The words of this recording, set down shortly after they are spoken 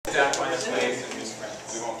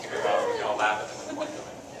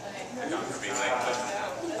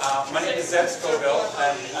Zeb Scoville.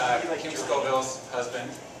 I'm Kim Scoville's husband.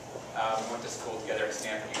 We went to school together at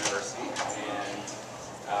Stanford University, and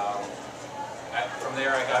from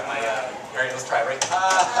there I got my, all right, let's try it, right?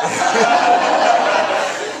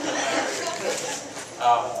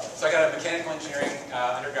 So I got a mechanical engineering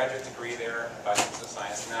undergraduate degree there, Bachelor of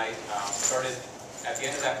Science, and I started, at the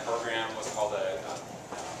end of that program, what's called a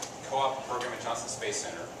co-op program at Johnson Space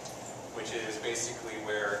Center, which is basically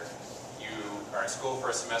where you are in school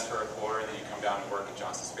for a semester or a quarter, and then you come down and work at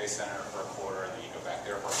Johnson Space Center for a quarter, and then you go back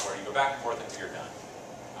there for a quarter. You go back and forth until you're done.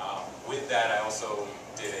 With that, I also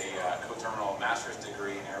did a co-terminal master's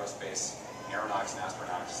degree in aerospace, aeronautics and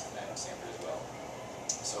astronautics at Stanford as well.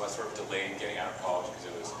 So I sort of delayed getting out of college because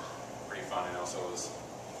it was pretty fun, and also was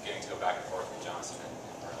getting to go back and forth with Johnson and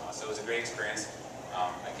learn a lot. So it was a great experience.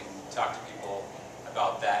 I can talk to people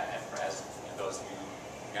about that, and as those of you who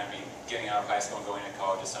are going to be getting out of high school and going into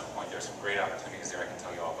college at some point, there's some great opportunities there. I can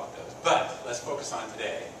tell you all about those. But let's focus on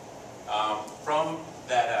today. From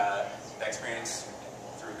that experience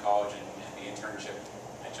through college and the internship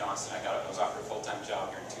at Johnson, I was offered a full-time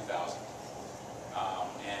job here in 2000.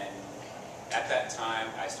 And at that time,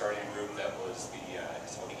 I started a group that was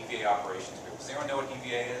it's called the EVA operations group. Does anyone know what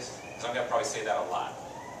EVA is? Because I'm going to probably say that a lot.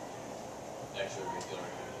 Extracurricular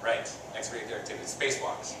activity. Right, extracurricular activity,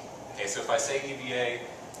 spacewalks. Okay, so if I say EVA,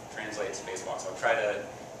 translate spacewalks. I'll try to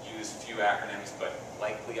use a few acronyms, but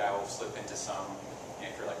likely I will slip into some.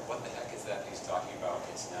 And if you're like, what the heck is that he's talking about?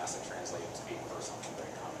 It's NASA translated speak for something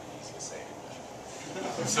very common and easy to say in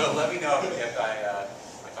English. So let me know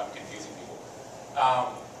if I'm confusing people.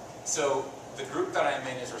 So the group that I'm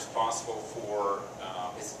in is responsible for,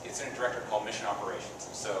 it's in a directorate called Mission Operations.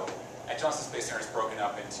 So at Johnson Space Center, it's broken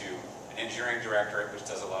up into an engineering directorate, which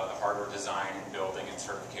does a lot of the hardware design and building and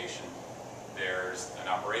certification. There's an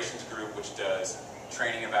operations group, which does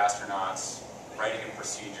training of astronauts, writing of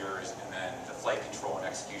procedures, and then the flight control and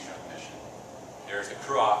execution of the mission. There's the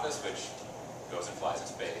crew office, which goes and flies in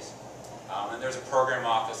space. And there's a program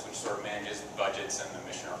office, which sort of manages budgets and the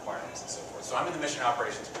mission requirements and so forth. So I'm in the mission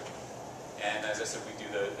operations group. And as I said, we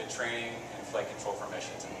do the training and flight control for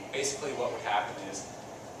missions. And basically what would happen is,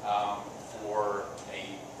 for a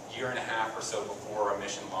year and a half or so before a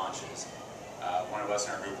mission launches, one of us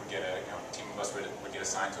in our group would get a team of us would get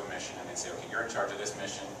assigned to a mission, and they'd say, okay, you're in charge of this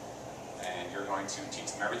mission, and you're going to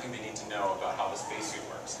teach them everything they need to know about how the spacesuit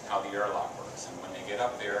works and how the airlock works. And when they get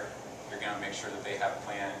up there, you're going to make sure that they have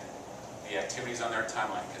planned the activities on their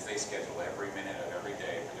timeline, because they schedule every minute of every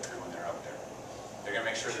day for the crew when they're up there. They're going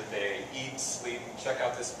to make sure that they eat, sleep, check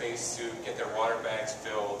out the spacesuit, get their water bags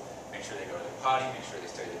filled, make sure they go to the potty, make sure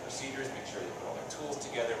they study the procedures, make sure they put all their tools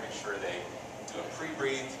together, make sure they do a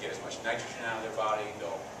pre-breathe to get as much nitrogen out of their body.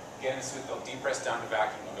 They'll get in the suit, they'll depress down the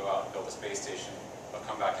vacuum, they'll go out and build a space station, they'll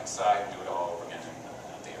come back inside and do it all over again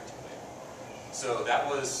a day or two later. So that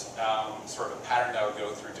was sort of a pattern that I would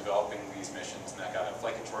go through developing these missions, and I got a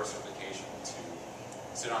flight controller certification to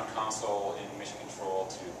sit on console in mission control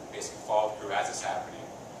to basically follow the crew as it's happening.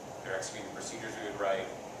 They're executing the procedures we would write.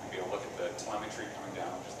 We'd be able to look at the telemetry coming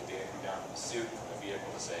down, just the data coming down from the suit, from the vehicle,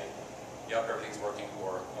 to say, yep, everything's working,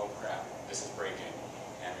 or oh crap, this is breaking,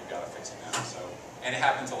 and we've got to fix it now. So, and it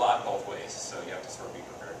happens a lot both ways, so you have to sort of be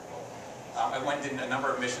prepared for both. I went and did a number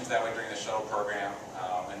of missions that way during the shuttle program,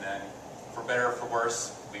 and then for better or for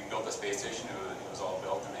worse, we built a space station. It was all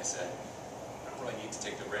built, and they said, we don't really need to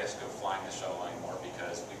take the risk of flying the shuttle anymore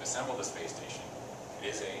because we've assembled the space station. It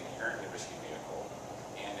is an inherently risky vehicle,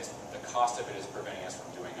 and the cost of it is preventing us from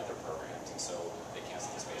doing other programs, and so they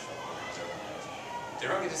canceled the space shuttle program, as everyone knows. Did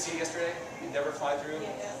everyone get to see it yesterday? Did you ever fly through?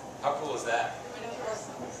 Yeah. How cool is that?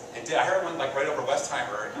 It did. I heard one like right over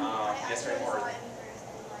Westheimer yesterday morning.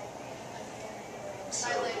 So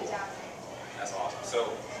cool. That's awesome. So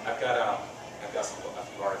I've got a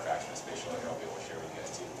few artifacts from the space shuttle I'll be able to share with you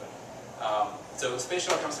guys too. But so the space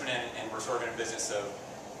shuttle comes to an end, and we're sort of in a business of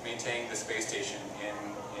maintaining the space station in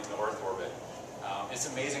the Earth orbit. It's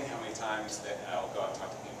amazing how many times that I'll go out and talk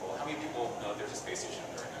to people. How many people know there's a space station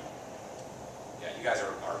up there right now? Yeah, you guys are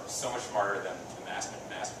so much smarter than the massive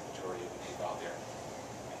majority of the people out there.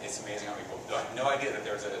 It's amazing how many people have no idea that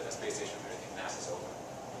there's a space station up there. I think NASA's open.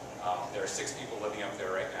 There are 6 people living up there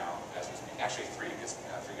right now as we speak. Actually 3, because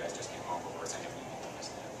 3 guys just came home, but we're sending a few people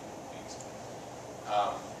missing a few weeks.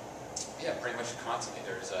 Yeah, pretty much constantly.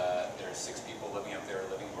 There's 6 people living up there,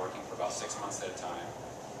 working for about 6 months at a time.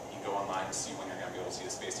 You can go online and see when you're going to be able to see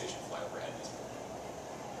the space station fly overhead.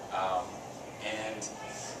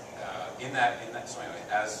 So anyway,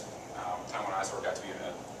 as time went on, I sort of got to be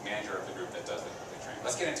the manager of the group that does the training.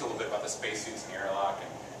 Let's get into a little bit about the spacesuits and the airlock and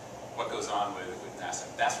what goes on with NASA.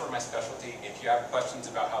 That's sort of my specialty. If you have questions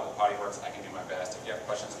about how the potty works, I can do my best. If you have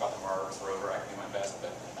questions about the Mars rover, I can do my best,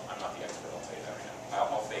 but I'm not the expert, I'll tell you that right now.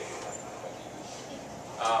 I'll fake it.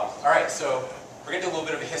 All right, so we're going to do a little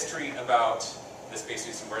bit of a history about the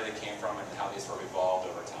spacesuits and where they came from and how they sort of evolved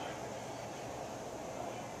over time.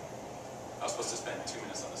 I was supposed to spend 2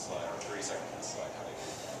 minutes on this slide, or 30 seconds on this slide. How do I do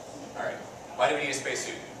that? All right, why do we need a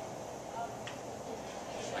spacesuit?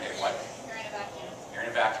 Okay, what? You're in a vacuum. You're in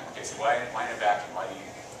a vacuum. Okay, so why in a vacuum? Why do you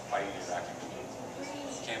need a vacuum?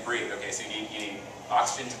 You can't breathe. Okay, so you need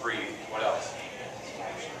oxygen to breathe. What else?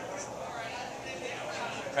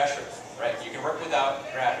 Pressure. Right. You can work without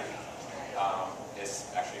gravity. It's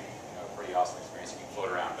actually a pretty awesome experience. You can float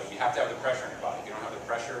around, but you have to have the pressure in your body. If you don't have the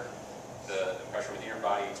pressure, the pressure within your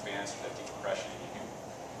body expands with decompression, and you can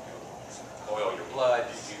oil your blood.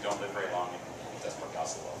 You don't live very long, and it doesn't work out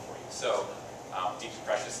so well for you. So.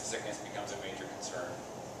 Decompression sickness becomes a major concern.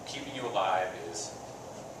 Keeping you alive is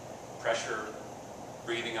pressure,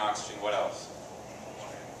 breathing oxygen, what else?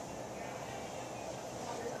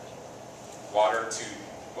 Water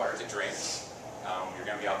to drink. You're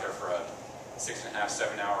going to be out there for a 6.5,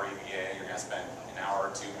 7-hour EVA. You're going to spend an hour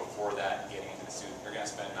or two before that getting into the suit. You're going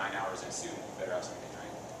to spend 9 hours in a suit. You better have something to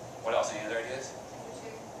drink. What else? Any other ideas?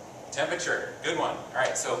 Temperature. Good one. All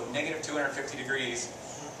right, so negative 250 degrees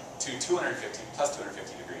to 250, plus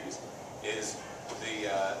 250 degrees, is the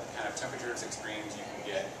kind of temperatures extremes you can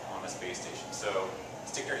get on a space station. So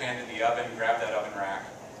stick your hand in the oven, grab that oven rack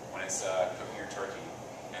when it's cooking your turkey,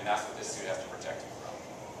 and that's what this suit has to protect you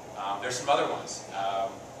from. There's some other ones.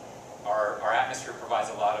 Our atmosphere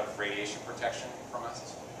provides a lot of radiation protection from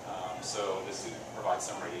us, so this suit provides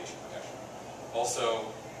some radiation protection. Also,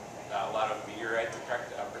 a lot of meteorite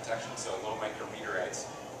protection, so little micrometeorites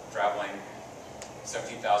traveling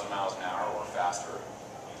 17,000 miles an hour or faster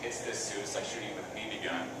hits this suit. It's like shooting with a BB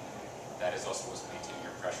gun. That is also what's maintaining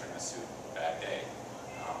your pressure in the suit. Bad day.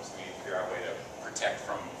 So we need to figure out a way to protect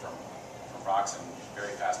from rocks and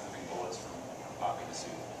very fast-moving bullets from popping the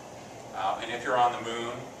suit. And if you're on the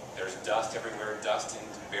moon, there's dust everywhere. Dust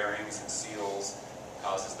into bearings and seals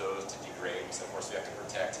causes those to degrade. So of course we have to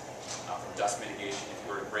protect from dust mitigation. If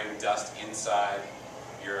you were to bring dust inside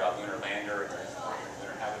your lunar lander or your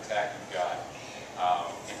lunar habitat, you've got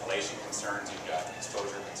inhalation concerns, you've got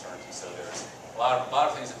exposure concerns, and so there's a lot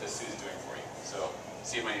of things that this suit is doing for you. So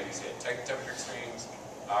see how many of these hit. Temperature extremes,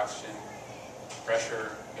 oxygen,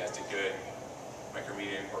 pressure, you guys did good.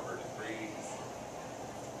 Micrometeor incorporated debris,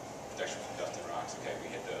 protection from dust and rocks. Okay,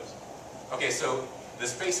 we hit those. Okay, so the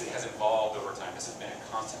spacesuit has evolved over time. This has been a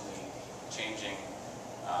constantly changing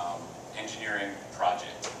engineering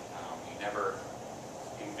project. You never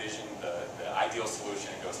envision the ideal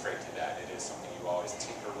solution and go straight to that. It is something you always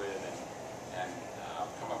tinker with and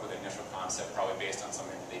come up with an initial concept, probably based on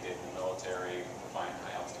something that they did in the military, flying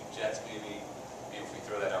high-altitude jets maybe. Maybe if we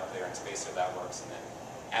throw that up there in space, so that works. And then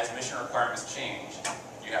as mission requirements change,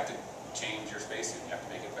 you have to change your spacesuit. You have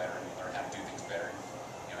to make it better, and you learn how to do things better.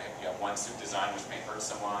 You know, if you have one suit design which may hurt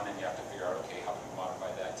someone, and you have to figure out, okay, how can we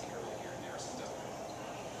modify that, tinker with it here and there, so it doesn't hurt.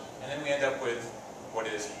 And then we end up with what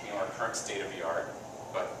is our current state of the art.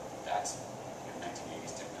 But that's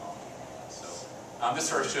 1980s technology. So this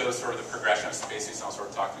sort of shows sort of the progression of spacesuits, and I'll sort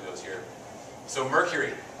of talk through those here. So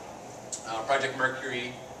Mercury, Project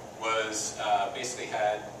Mercury was basically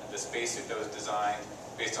had the spacesuit that was designed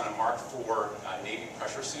based on a Mark IV Navy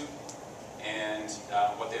pressure suit. And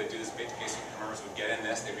what they would do is basically members would get in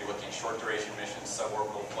this. They'd be looking at short duration missions,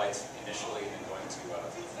 suborbital flights initially, and then going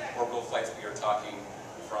to orbital flights. We are talking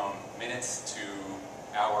from minutes to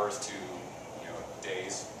hours to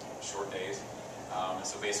days, short days. And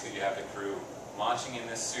so basically you have the crew launching in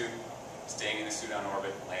this suit, staying in the suit on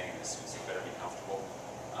orbit, landing in the suit, so you better be comfortable.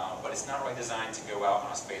 But it's not really designed to go out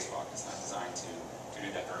on a spacewalk. It's not designed to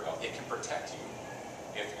do that very well. It can protect you.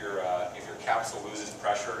 If your capsule loses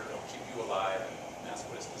pressure, it'll keep you alive, and that's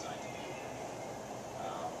what it's designed to do.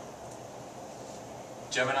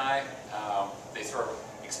 Gemini, they sort of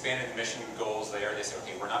expanded the mission goals there. They said,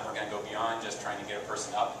 okay, we're going to go beyond just trying to get a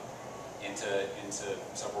person up into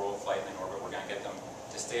suborbital flight and then orbit. We're going to get them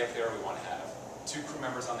to stay up there. We want to have 2 crew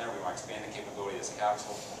members on there. We want to expand the capability of this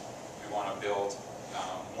capsule. We want to build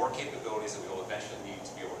more capabilities that we will eventually need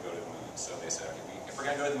to be able to go to the moon. So they said, okay, if we're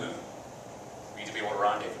going to go to the moon, we need to be able to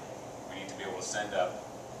rendezvous. We need to be able to send up.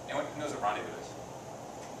 Anyone knows what rendezvous is?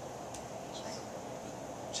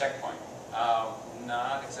 Checkpoint.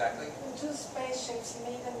 Not exactly. 2 spaceships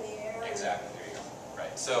meet in the air. Exactly. There you go.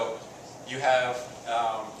 Right. So you have.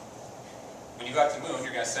 When you go out to the moon,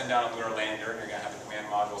 you're going to send down a lunar lander, and you're going to have a command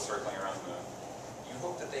module circling around the moon. You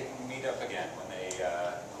hope that they can meet up again when they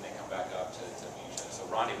come back up to meet each other. So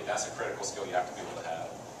rendezvous. That's a critical skill you have to be able to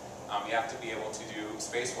have. You have to be able to do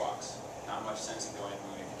spacewalks. Not much sense in going to the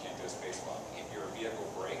moon if you can't do a spacewalk. If your vehicle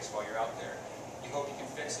breaks while you're out there, you hope you can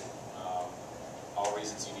fix it. All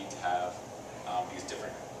reasons you need to have these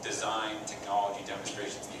different design technology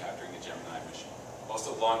demonstrations that you have during the Gemini mission.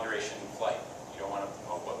 Also long duration flight. You don't want to,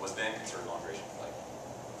 well, what was then considered long duration flight.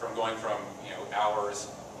 From going from hours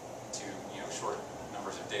to short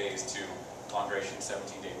numbers of days to long duration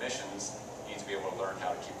 17-day missions, you need to be able to learn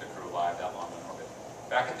how to keep the crew alive that long in orbit.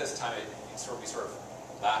 Back at this time, we sort of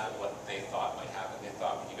laugh at what they thought might happen. They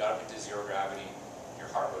thought when you got up into zero gravity, your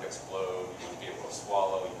heart would explode, you wouldn't be able to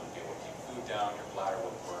swallow, you wouldn't be able to keep food down, your bladder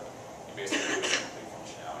wouldn't work. You basically lose complete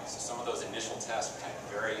functionality. So some of those initial tests had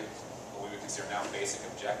very, what we would consider now basic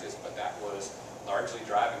objectives, but that was largely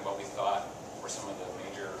driving what we thought were some of the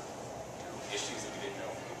major issues that we didn't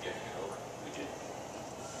know if we could get over. We did.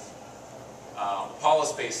 Apollo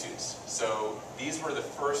spacesuits. So these were the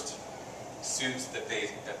first suits that they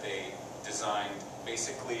designed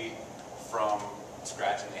basically from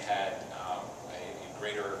scratch, and they had a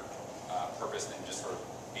greater purpose than just sort of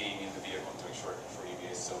being in the vehicle and doing short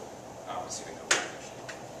EVAs. So let's see the code.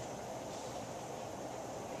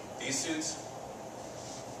 These suits,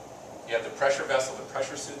 you have the pressure vessel, the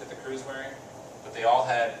pressure suit that the crew's wearing, but they all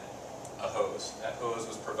had a hose. That hose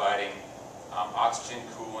was providing oxygen,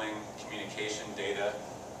 cooling, communication data,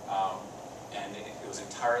 and it was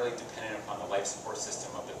entirely dependent upon the life support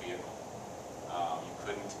system of the vehicle. You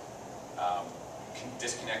couldn't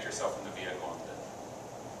disconnect yourself from the vehicle.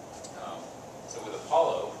 So with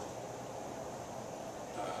Apollo,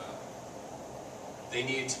 they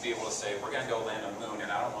needed to be able to say, we're going to go land on the moon, and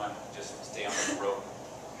I don't want to just stay on the rope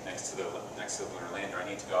next to the lunar lander. I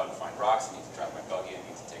need to go out and find rocks. I need to drive my buggy. I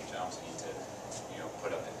need to take jumps. I need to,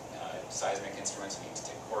 put up seismic instruments. I need to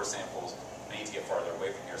take core samples. I need to get farther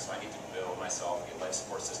away from here. So I need to build myself a life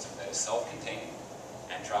support system that is self-contained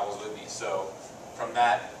and travels with me. So from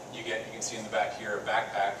that, you can see in the back here, a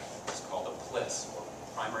backpack is called a PLIS, or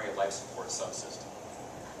Primary Life Support Subsystem.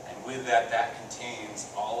 And with that, that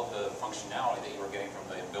contains all of the functionality that you were getting from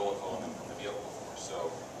the umbilical and from the vehicle before.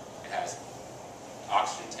 So it has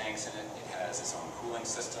oxygen tanks in it, it has its own cooling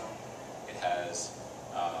system, it has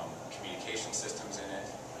communication systems in it,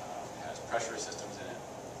 it has pressure systems in it,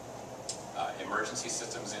 emergency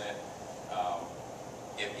systems in it.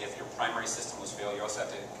 If your primary system was failed, you also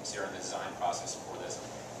have to consider in the design process for this,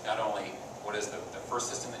 not only what is the first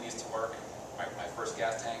system that needs to work, my first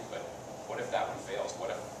gas tank, but what if that one fails?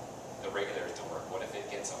 What if the regulators don't work? What if it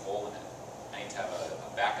gets a hole in it? I need to have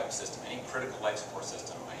a backup system. Any critical life support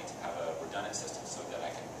system, I need to have a redundant system so that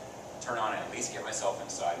I can turn on and at least get myself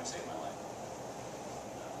inside and save my life.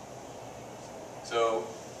 So,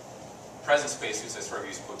 present spacesuits, I sort of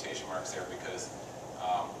use quotation marks there because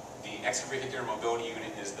the extravehicular mobility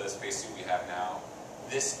unit is the spacesuit we have now.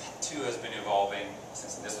 This too has been evolving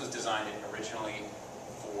since this was designed originally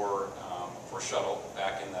for shuttle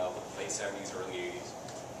back in the late 70s, early 80s.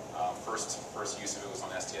 First use of it was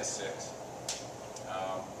on STS-6.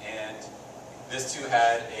 And this too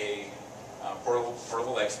had a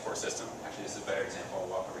portable life support system. Actually, this is a better example. I'll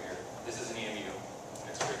walk over here. This is an EMU,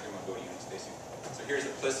 extravehicular mobility unit spacesuit. So here's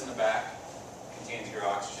the PLIS in the back, contains your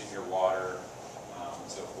oxygen, your water,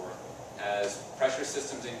 and so forth. Has pressure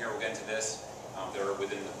systems in here. We'll get into this. They're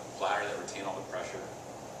within the bladder that retain all the pressure.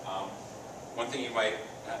 One thing you might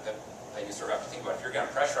that you sort of have to think about, if you're going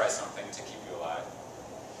to pressurize something to keep you alive,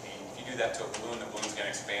 if you do that to a balloon, the balloon's going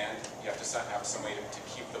to expand. You have to have some way to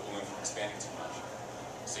keep the balloon from expanding too much.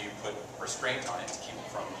 So you put restraint on it to keep it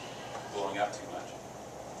from blowing up too much.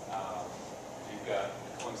 You've got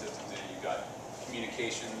the cooling systems in it. You've got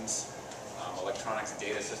communications, electronics,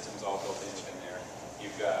 data systems all built in there.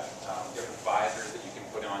 You've got different visors that you can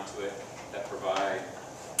put onto it that provide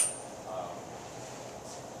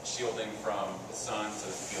shielding from the sun, so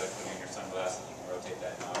it would be like putting in your sunglasses. You can rotate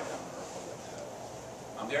that knob down or like that.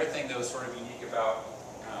 The other thing that was sort of unique about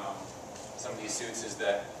some of these suits is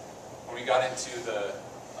that when we got into the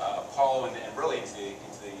Apollo and really into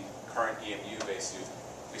the current EMU-based suit,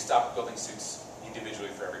 we stopped building suits individually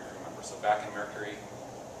for every crew member. So back in Mercury,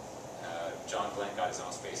 John Glenn got his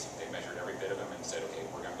own spacesuit. They measured every bit of him and said, okay,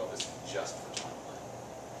 we're going to build this just for John Glenn.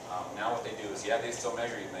 Now what they do is, yeah, they still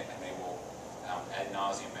measure you, and they will ad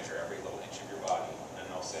nauseum measure every little inch of your body, and then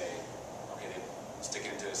they'll say, okay, they stick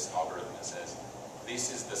it into this algorithm that says,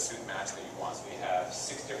 this is the suit match that you want. So we have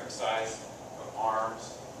 6 different sizes of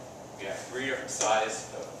arms, we have 3 different sizes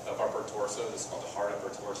of upper torso. This is called the hard upper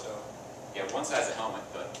torso. You have one size of helmet,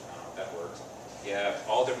 but that works. You have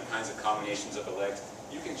all different kinds of combinations of the legs.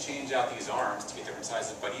 You can change out these arms to get different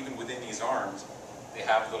sizes, but even within these arms, They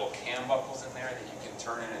have little cam buckles in there that you can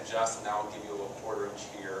turn and adjust, and that will give you a little 1/4 inch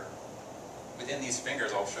here. Within these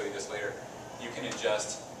fingers, I'll show you this later, you can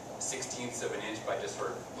adjust 1/16 of an inch by just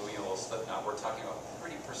sort of moving a little slip knot. We're talking about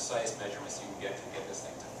pretty precise measurements you can get to get this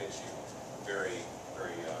thing to fit you very,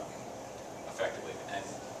 very effectively. And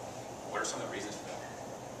what are some of the reasons for that?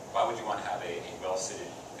 Why would you want to have a well-fitted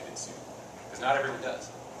suit? Because not everyone does.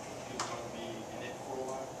 You're going to be in it for a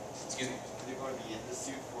while? Excuse me? You're going to be in the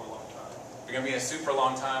suit for a long time? If you're going to be in a suit for a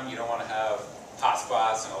long time, you don't want to have hot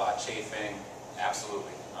spots and a lot of chafing.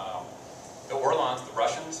 Absolutely. The Orlons, the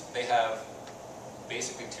Russians, they have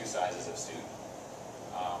basically 2 sizes of suit.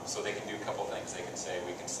 So they can do a couple things. They can say,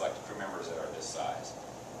 we can select crew members that are this size.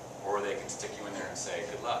 Or they can stick you in there and say,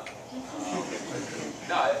 good luck.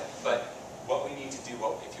 No, but what we need to do,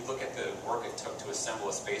 if you look at the work it took to assemble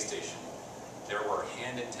a space station, there were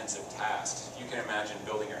hand-intensive tasks. You can imagine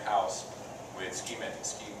building your house with ski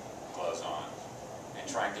gloves on and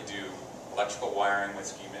trying to do electrical wiring with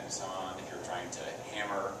ski mitts on, if you're trying to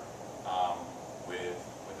hammer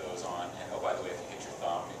with those on, and oh, by the way, if you hit your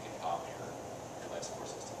thumb, you can pop your life support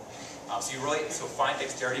system. So fine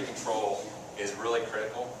dexterity control is really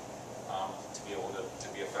critical to be able to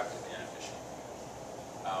be effective and efficient.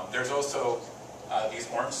 There's also these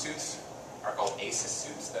orange suits are called ACES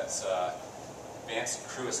suits. That's Advanced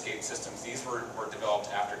Crew Escape Systems. These were developed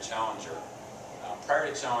after Challenger. Prior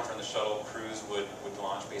to Challenger on the shuttle, crews would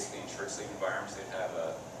launch basically in shirt sleeve environments. They'd have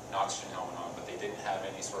an oxygen helmet on, but they didn't have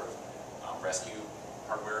any sort of rescue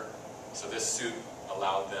hardware. So this suit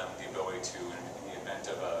allowed them the ability to, in the event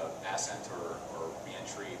of an ascent or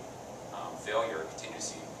re-entry failure,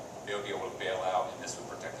 contingency, they would be able to bail out, and this would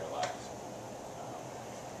protect their lives.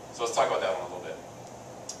 So let's talk about that one a little bit.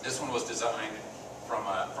 This one was designed from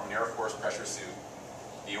an Air Force pressure suit.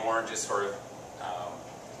 The orange is sort of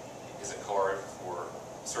is a color for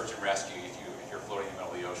search and rescue. If you're floating in the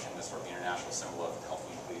middle of the ocean, that's sort of the international symbol of help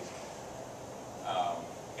me please.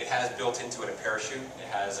 It has built into it a parachute. It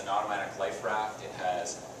has an automatic life raft. It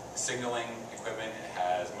has signaling equipment. It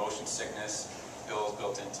has motion sickness pills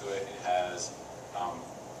built into it.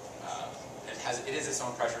 It is its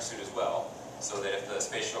own pressure suit as well, so that if the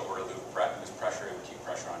space shuttle were to lose pressure, it would keep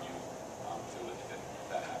pressure on you if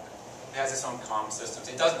that happened. It has its own comm systems.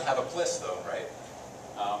 It doesn't have a bliss though, right?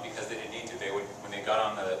 Because they didn't need to. When they got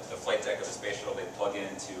on the flight deck of the space shuttle, they'd plug it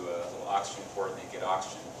into a little oxygen port and they'd get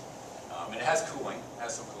oxygen. And it has cooling. It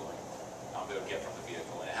has some cooling they would get from the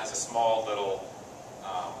vehicle. And it has a small little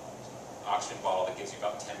oxygen bottle that gives you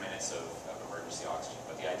about 10 minutes of emergency oxygen.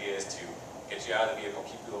 But the idea is to get you out of the vehicle,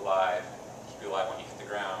 keep you alive when you hit the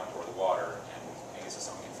ground or the water, and make it so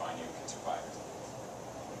someone can find you and can survive.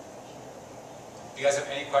 If you guys have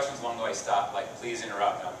any questions along the way, stop. Please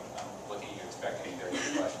interrupt. I'm looking at you expecting there to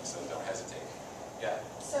be questions, so don't hesitate. Yeah?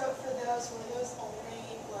 So for those, were those only,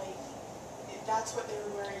 that's what they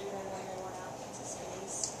were wearing even when they went out into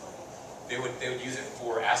space? They would use it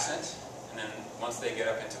for ascent, and then once they get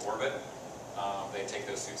up into orbit, they take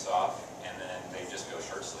those suits off, and then they just go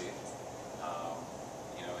shirt sleeve.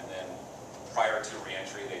 And then prior to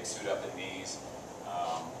re-entry, they'd suit up the knees,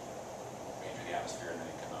 re-enter the atmosphere, and then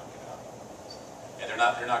they come out and get out. And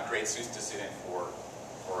they're not great suits to sit in for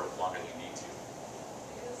longer than you need to.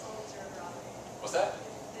 What's that?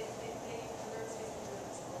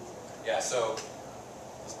 Yeah, so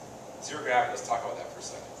zero gravity, let's talk about that for a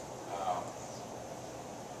second.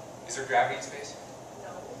 Is there gravity in space?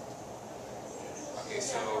 No. Okay,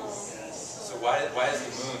 so why does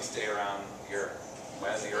the moon stay around the Earth? Why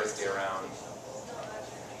does the Earth stay around?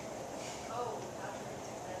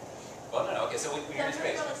 Well, no, okay, so you're in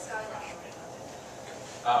space.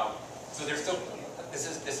 So there's still, this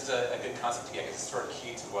is a good concept to get, because it's sort of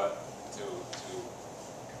key to what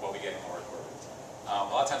we get in Earth orbit. A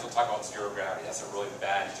lot of times we'll talk about zero gravity. That's a really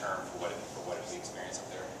bad term for what we experience up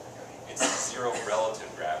there. It's zero relative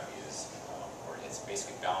gravity, or it's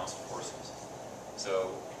basically balanced forces.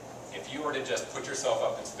 So if you were to just put yourself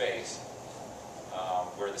up in space,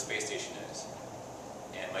 where the space station is,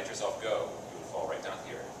 and let yourself go, you would fall right down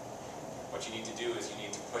here. What you need to do is you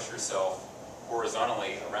need to push yourself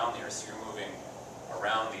horizontally around the Earth, so you're moving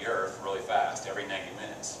around the Earth really fast every 90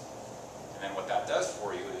 minutes. And then what that does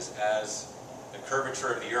for you is, as the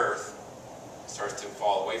curvature of the Earth starts to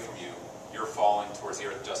fall away from you, you're falling towards the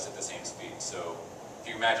Earth just at the same speed. So if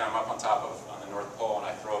you imagine I'm up on the North Pole, and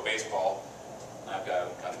I throw a baseball, and I've got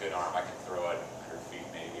a good arm, I can throw it 100 feet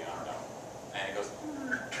maybe, I don't know. And it goes,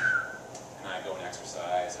 and then I go and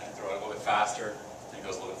exercise, and I throw it a little bit faster, and it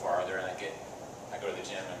goes a little bit farther, and I go to the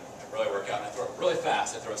gym, and I really work out, and I throw it really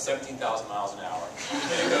fast. I throw it 17,000 miles an hour,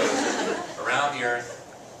 and it goes around the Earth,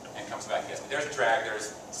 and comes back against me. There's drag,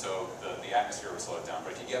 so the atmosphere would slow it down.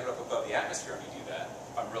 But if you get it up above the atmosphere and you do that,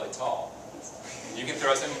 if I'm really tall, you can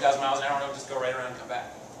throw 70,000 miles an hour and it'll just go right around and come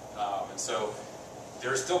back. And so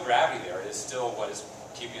there's still gravity there. It is still what is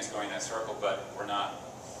keeping us going in that circle, but we're not,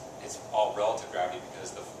 it's all relative gravity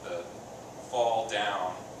because the fall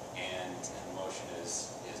down and motion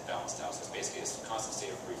is balanced out. So it's basically a constant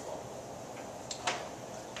state of free fall.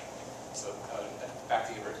 So back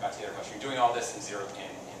to your other question. You're doing all this in zero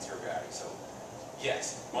gravity. So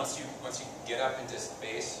yes, once you get up into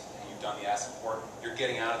space and you've done the asymport, you're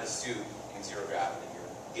getting out of the suit in zero gravity.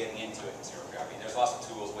 You're getting into it in zero gravity. And there's lots of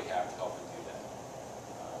tools we have to help you do that.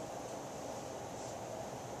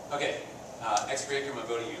 Okay, extravehicular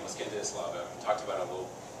mobility unit. Let's get into this a little bit. We talked about it a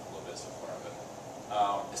little bit so far, but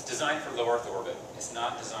it's designed for low Earth orbit. It's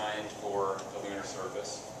not designed for the lunar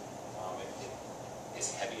surface.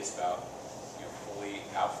 It's heavy. It's about, fully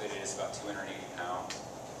outfitted. It's about 280 pounds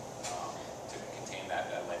to contain that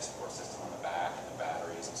life support system on the back and the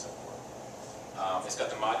batteries and so forth. It's got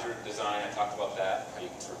the modular design. I talked about that. How you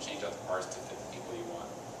can sort of change out the parts to fit the people you want.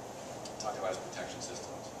 Talked about its protection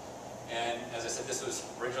systems. And as I said, this was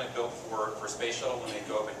originally built for space shuttle when they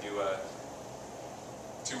go up and do a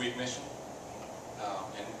 2-week mission.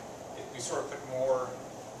 We sort of put more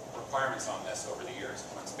requirements on this over the years.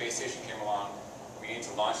 When the space station came along, we need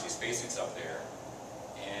to launch these spacesuits up there,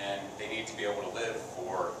 and they need to be able to live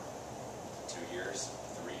for 2 years,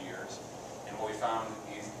 3 years. And what we found,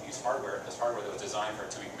 this hardware that was designed for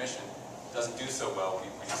a 2-week mission doesn't do so well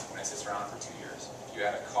when it sits around for 2 years. If you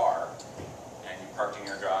had a car and you parked in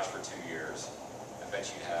your garage for 2 years, I bet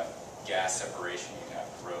you'd have gas separation, you'd have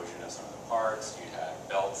corrosion of some of the parts, you'd have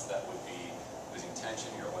belts that would be losing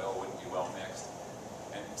tension, your oil wouldn't be well mixed.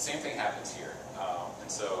 And same thing happens here.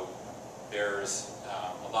 And so there's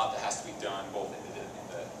a lot that has to be done both in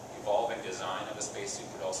the evolving design of the spacesuit,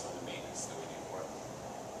 but also in the maintenance that we do for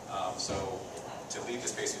it. So to leave the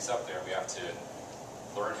spacesuits up there, we have to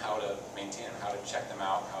learn how to maintain them, how to check them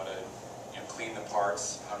out, how to clean the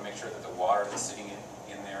parts, how to make sure that the water that's sitting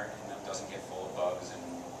in there in them doesn't get full of bugs and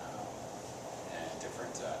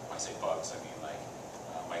different, when I say bugs, I mean like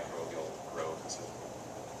microbial growth and so forth.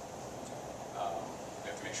 We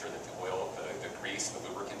have to make sure that the oil, the grease, the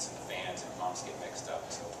lubricants, and the fans and pumps get mixed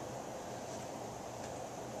up. So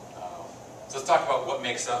let's talk about what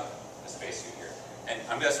makes up the spacesuit here. And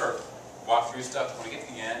I'm going to sort of walk through stuff. When we get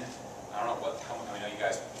to the end, I don't know I know you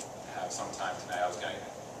guys have some time tonight. I was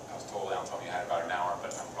told Alan told me I had about an hour,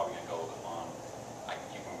 but I'm probably going to go a little bit long.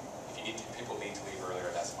 If people need to leave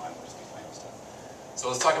earlier, that's fine. We'll just be playing with stuff. So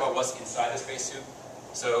let's talk about what's inside the spacesuit.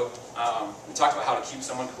 So we talked about how to keep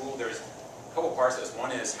someone cool. There's a couple parts of this.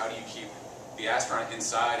 One is how do you keep the astronaut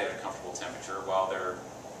inside at a comfortable temperature while they're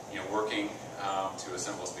working to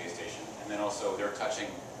assemble a space station, and then also they're touching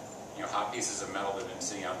hot pieces of metal that have been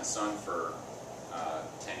sitting out in the sun for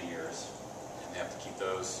 10 years, and they have to keep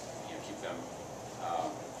those keep them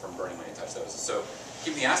from burning when they touch those. So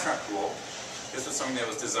keeping the astronaut cool. This was something that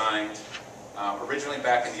was designed originally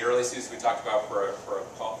back in the early suits we talked about for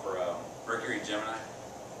Mercury and Gemini.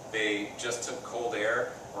 They just took cold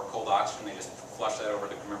air or cold oxygen, they just flushed that over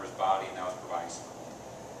the crew member's body, and that was providing some cooling.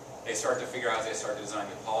 They started to figure out as they started designing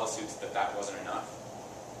the Apollo suits that wasn't enough.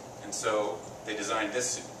 And so they designed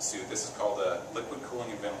this suit. This is called a liquid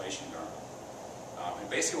cooling and ventilation garment. And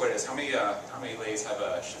basically what it is, how many ladies have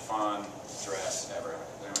a chiffon dress ever?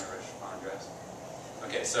 Has anyone ever had a chiffon dress?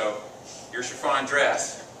 Okay, so your chiffon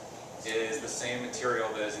dress is the same material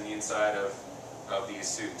that is in the inside of these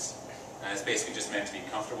suits. And it's basically just meant to be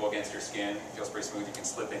comfortable against your skin. It feels pretty smooth. You can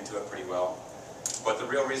slip into it pretty well. But the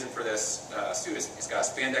real reason for this suit is it's got a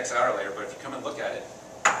spandex outer layer, but if you come and look at it,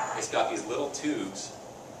 it's got these little tubes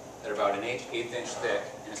that are about an eighth inch thick,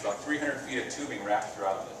 and it's about 300 feet of tubing wrapped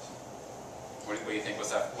throughout this. What do you think?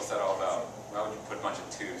 What's that all about? Why would you put a bunch of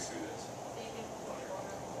tubes through this?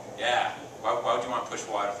 Yeah. Why would you want to push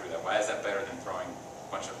water through that? Why is that better than throwing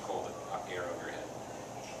a bunch of cold air over your head?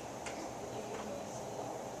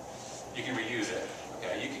 You can reuse it.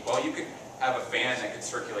 Okay. You could have a fan that could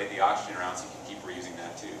circulate the oxygen around, so you can keep reusing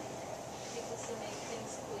that too. Because to make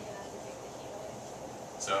things cool, you have to take the heat away.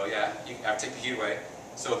 So yeah, you have to take the heat away.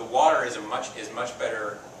 So the water is much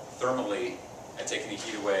better thermally at taking the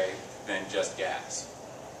heat away than just gas.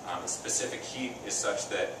 The specific heat is such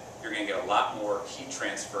that you're going to get a lot more heat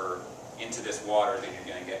transfer into this water than you're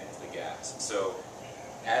going to get into the gas. So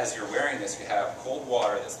as you're wearing this, you have cold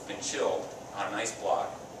water that's been chilled on an ice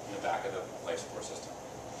block in the back of the life support system.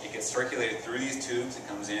 It gets circulated through these tubes. It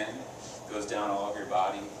comes in, goes down all over your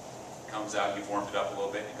body, comes out. You've warmed it up a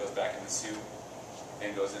little bit. It goes back in the suit,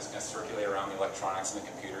 and goes and it's going to circulate around the electronics and the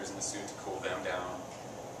computers in the suit to cool them down.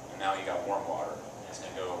 and now you got warm water. It's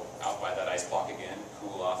going to go out by that ice block again,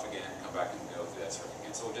 cool off again, come back and go through that circuit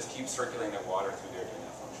again. So we'll just keep circulating that water through there doing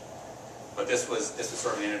that function. But this was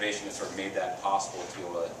sort of an innovation that sort of made that possible to be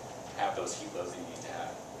able to have those heat loads that you need to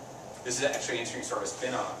have. This is actually interesting sort of a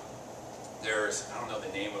spin-off. There's, I don't know the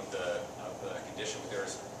name of the condition, but there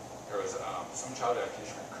was some child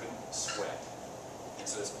condition that couldn't sweat. And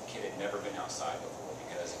so this kid had never been outside before,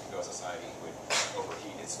 because if he goes outside, he would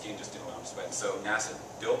overheat. His skin just didn't allow him to sweat. And so NASA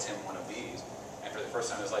built him one of these, and for the first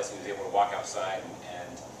time in his life, he was able to walk outside and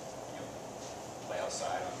play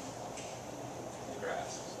outside on the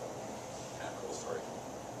grass. So, kind of cool story.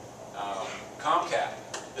 Comcat.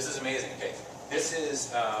 This is amazing. Okay, this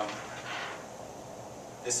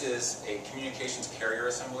is a communications carrier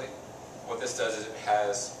assembly. What this does is it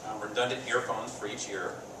has redundant earphones for each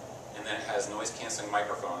ear, and then it has noise-canceling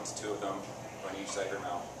microphones, 2 of them on each side of your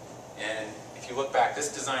mouth. And if you look back,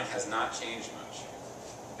 this design has not changed much.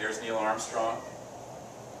 There's Neil Armstrong,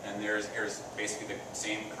 and here's basically the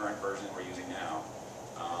same current version that we're using now.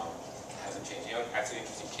 Hasn't changed. You know, actually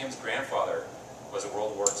interesting, Kim's grandfather was a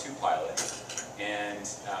World War II pilot, and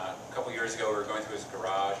a couple years ago we were going through his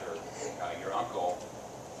garage, or your uncle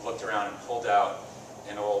looked around and pulled out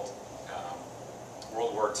an old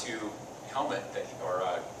World War II helmet or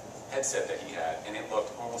headset that he had, and it looked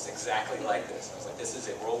almost exactly like this. I was like, this is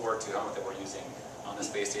a World War II helmet that we're using on the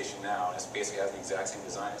space station now, and it basically has the exact same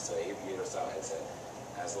design. It's an aviator-style headset.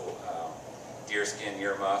 It has little deerskin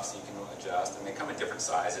ear muffs you can adjust, and they come in different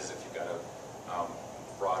sizes. If you've got a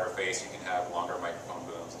broader face, you can have longer microphone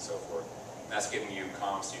booms and so forth. And that's giving you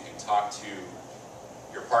comms so you can talk to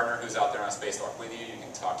your partner who's out there on a spacewalk with you. You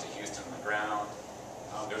can talk to Houston on the ground.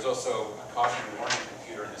 There's also a caution and warning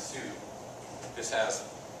computer in the suit. This has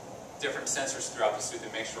different sensors throughout the suit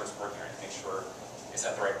that make sure it's working right, make sure it's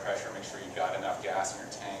at the right pressure, make sure you've got enough gas in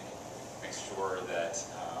your tank, make sure that,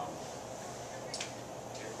 do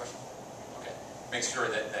you have a question? Okay. Make sure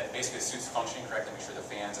that basically the suit's functioning correctly, make sure the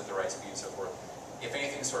fan's at the right speed and so forth. If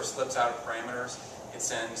anything sort of slips out of parameters, it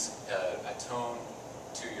sends a tone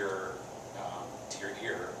to your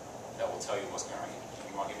ear that will tell you what's going on.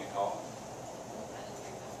 You want to give me a call?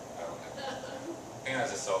 Oh, okay. I think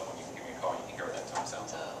that's a cell phone. You can give me a call and you can hear what that tone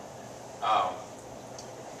sounds like.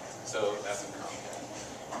 So that's in Comcat.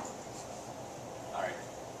 All right.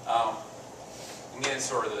 And then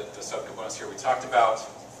sort of the subcomponents here. We talked about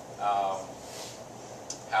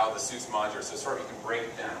how the suit's modular. So sort of you can break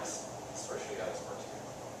it down. Let's sort of show you how this works here.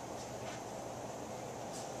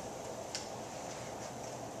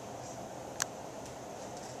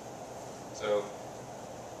 So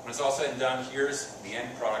when it's all said and done, here's the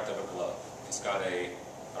end product of a glove. It's got a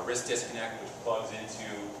wrist disconnect which plugs into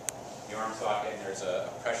the arm socket, and there's a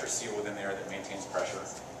pressure seal within there that maintains pressure.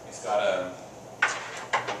 It's got a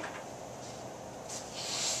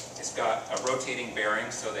rotating bearing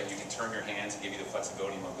so that you can turn your hands and give you the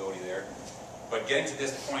flexibility and mobility there. But getting to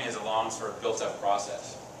this point is a long sort of built-up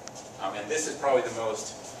process. And this is probably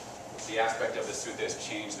the aspect of the suit that has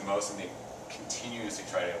changed the most, and they continuously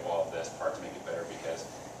try to evolve this part to make it better because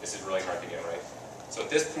this is really hard to get right. So at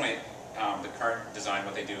this point, the current design,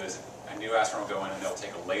 what they do is a new astronaut will go in and they'll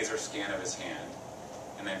take a laser scan of his hand,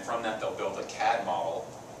 and then from that they'll build a CAD model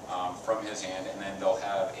from his hand, and then they'll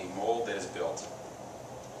have a mold that is built.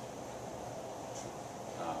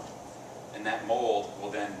 And that mold will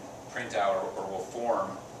then print out or will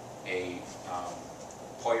form a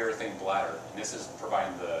polyurethane bladder, and this is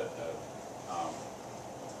providing the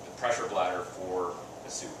pressure bladder for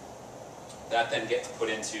the suit. That then gets put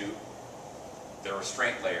into the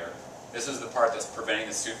restraint layer. This is the part that's preventing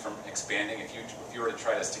the suit from expanding. If you were to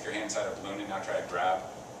try to stick your hand inside a balloon and now try to grab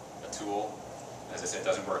a tool, as I said, it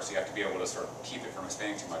doesn't work. So you have to be able to sort of keep it from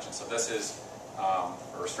expanding too much. And so this is a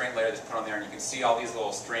restraint layer that's put on there, and you can see all these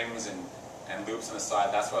little strings and loops on the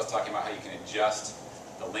side. That's what I was talking about, how you can adjust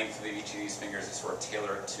the length of each of these fingers to sort of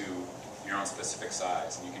tailor it to your own specific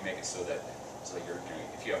size. And you can make it so that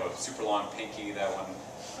if you have a super long pinky, that one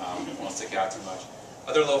won't stick out too much.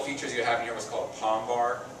 Other little features you have in here was called a palm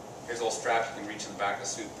bar. Here's a little strap you can reach in the back of the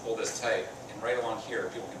suit, pull this tight, and right along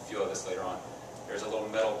here, people can feel this later on, there's a little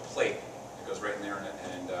metal plate that goes right in there,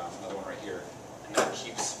 and another one right here. And that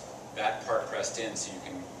keeps that part pressed in so you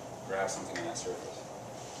can grab something on that surface.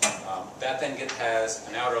 That then has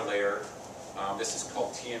an outer layer. This is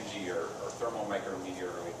called TMG, or thermal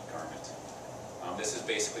micrometeoroid garment. This is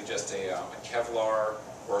basically just a Kevlar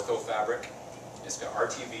ortho fabric. It's got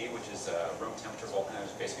RTV, which is room temperature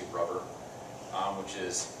vulcanized, basically rubber, which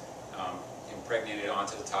is impregnated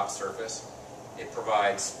onto the top surface. It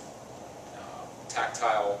provides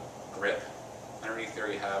tactile grip. Underneath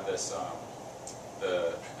there you have this,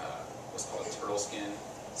 what's called a turtle skin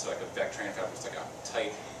So like a Vectran fabric, it's like a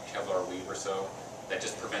tight Kevlar weave or so that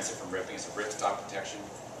just prevents it from ripping. It's a ripstop protection.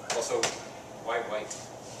 Also, why white?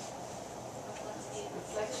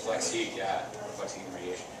 Flex heat, yeah, flex heat and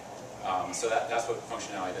radiation. So that's what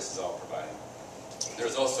functionality this is all providing.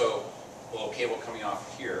 There's also a little cable coming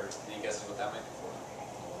off here. Any guesses what that might be for?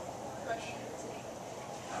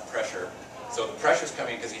 Pressure. So the pressure's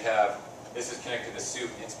coming because you have, this is connected to the suit,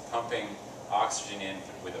 it's pumping oxygen in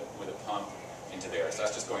with a pump into there. So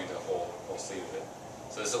that's just going to the whole sleeve of it.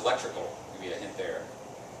 So this is electrical, maybe a hint there.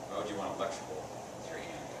 Why would you want electrical with your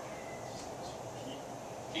hand?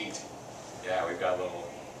 Heat. Yeah, we've got little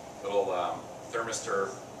thermistor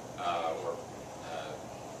or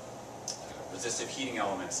resistive heating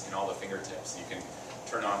elements in all the fingertips. You can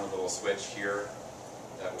turn on a little switch here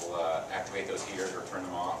that will activate those heaters or turn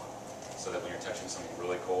them off, so that when you're touching something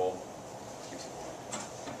really cold, it keeps it warm.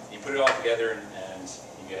 You put it all together and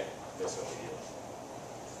you get this over here.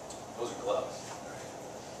 Those are gloves.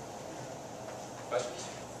 Questions?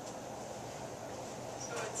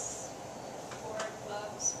 So it's 4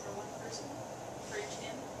 gloves for one person, for each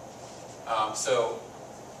hand? So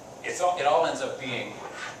it all ends up being,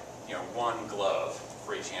 one glove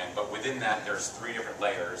for each hand, but within that there's 3 different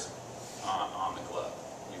layers on the glove.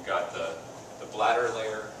 You've got the bladder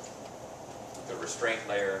layer, the restraint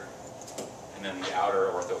layer, and then the outer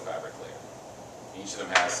orthofabric layer. Each of them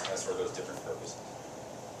has sort of those different purposes.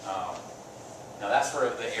 Now that's sort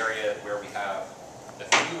of the area where we have the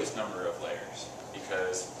fewest number of layers,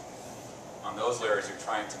 because on those layers you're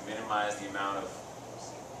trying to minimize the amount of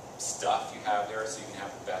stuff you have there so you can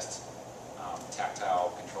have the best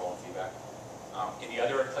tactile control and feedback. In the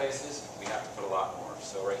other places, we have to put a lot more.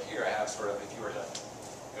 So right here I have sort of, if you were to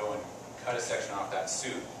go and cut a section off that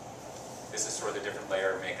suit, this is sort of the different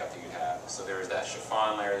layer of makeup that you have. So there's that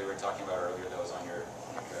chiffon layer that we were talking about earlier that was on your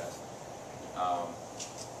dress.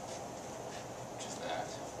 Which is that.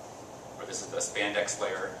 Or this is the spandex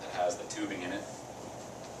layer that has the tubing in it.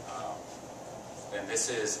 Then this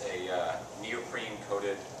is a neoprene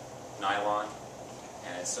coated nylon,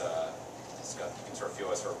 and it's got, you can sort of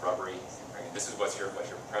feel it sort of rubbery. This is what your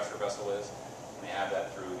pressure vessel is, and they have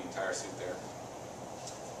that through the entire suit there.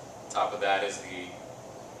 Top of that is the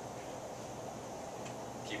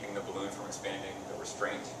keeping the balloon from expanding, the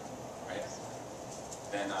restraint, right?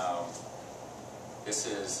 Then this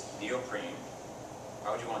is neoprene.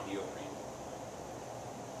 Why would you want neoprene?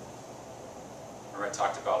 Remember I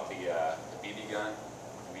talked about the BB gun,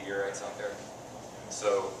 the meteorites out there?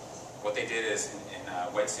 So what they did is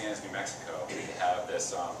in Wet Sands, New Mexico, they have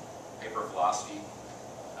this hyper velocity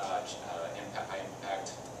high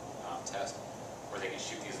impact test where they can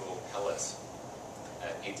shoot these little pellets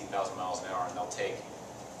at 18,000 miles an hour, and they'll take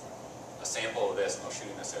a sample of this and they'll shoot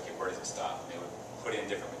in this. Okay, where does it stop? And they would put in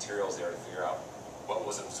different materials there to figure out what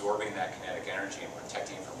was absorbing that kinetic energy and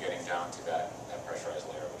protecting it from getting down to that pressurized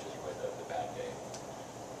layer, which is really the bad day.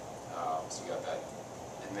 So you got that.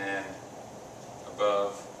 And then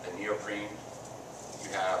above the neoprene, you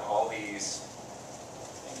have all these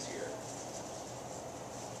things here.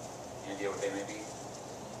 Any idea what they may be?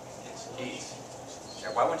 Heat.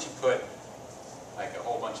 Yeah, why wouldn't you put like a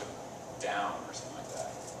whole bunch of down or something like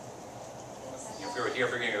that? If we were here,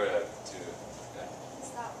 if we're going to go to yeah.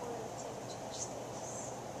 Is that would take too much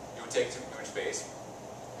space? It would take too much space.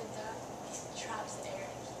 Like that traps the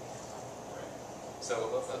air. Right. So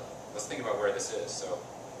let's think about where this is. So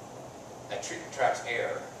that traps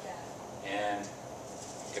air, Yeah. and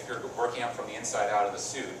if you're working out from the inside out of the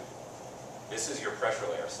suit, this is your pressure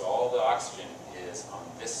layer. So all the oxygen is on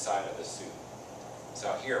this side of the suit. So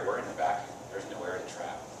out here, we're in a vacuum. There's no air to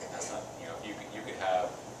trap. That's not, you could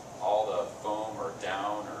have all the foam or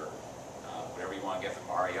down or whatever you want to get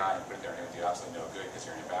from REI and put it there, and it would do absolutely no good because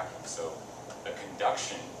you're in a vacuum. So the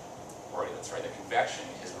convection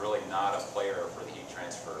is really not a player for the heat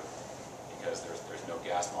transfer because there's no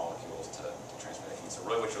gas molecules to transfer the heat. So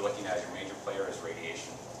really what you're looking at as your major player is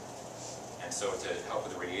radiation. And so to help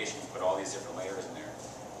with the radiation, you put all these different layers in there.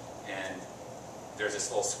 And there's this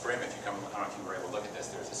little scrim, I don't know if you were able to look at this,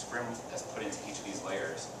 there's a scrim that's put into each of these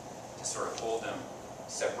layers to sort of hold them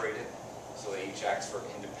separated so they each act sort of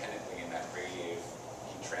independently in that radiative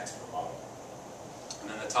heat transfer model. And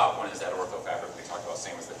then the top one is that orthofabric we talked about,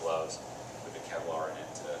 same as the gloves, with the Kevlar in it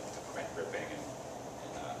to prevent ripping and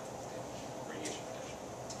radiation protection.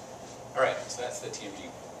 All right, so that's the TMG.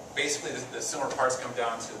 Basically, the similar parts come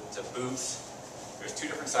down to boots. There's 2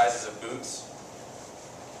 different sizes of boots.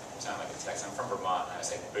 I sound like a Texan. I'm from Vermont, and I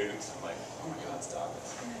say boots. I'm like, oh my God, stop it.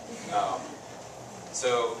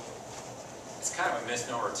 So it's kind of a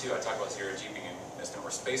misnomer too. I talk about zero G being a misnomer.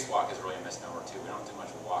 Spacewalk is really a misnomer too. We don't do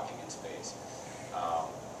much walking in space.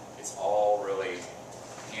 It's all really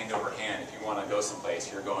hand over hand. If you want to go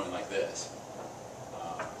someplace, you're going like this.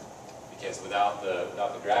 Because without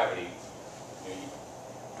the gravity,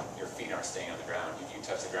 your feet aren't staying on the ground. If you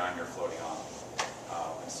touch the ground, you're floating on.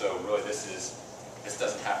 And so really this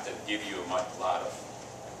doesn't have to give you a lot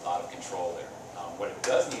of control there. What it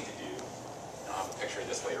does need to do, and I'll have a picture of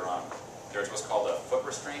this later on, there's what's called a foot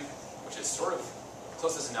restraint, which is sort of, the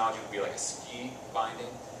closest analogy would be like a ski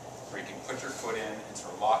binding, where you can put your foot in and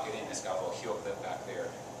sort of lock it in. It's got a little heel clip back there.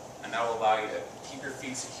 And that will allow you to keep your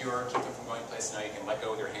feet secure, keep them from going places. Now you can let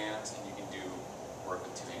go with your hands, and you can do work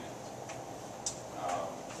with two hands.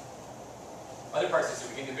 Other parts of the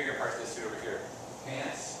suit, we get the bigger parts of the suit over here.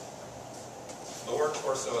 Pants, lower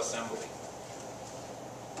torso assembly.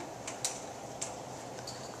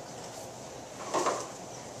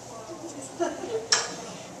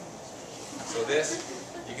 So this,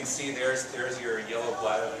 you can see there's your yellow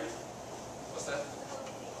bladder there. What's that?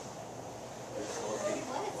 Hello Kitty?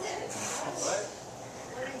 What?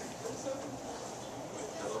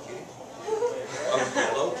 Hello Kitty? Oh,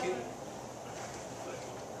 Hello Kitty?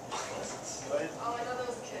 Oh, I know that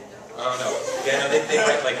was a kid. Oh no. Yeah, no, they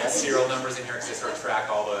write like serial numbers in here because they sort of track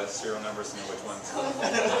all the serial numbers and know which ones.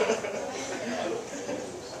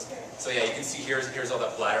 So yeah, you can see here's all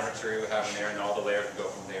that bladder material we have in there, and all the layers go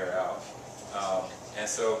from there out. And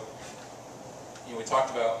so, we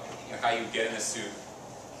talked about how you get in a suit.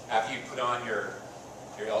 After you put on your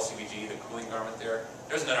LCVG, the cooling garment there,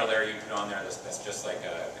 there's another layer you put on there that's just like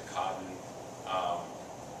a cotton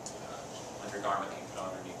undergarment that you put on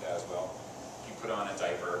underneath that as well. You put on a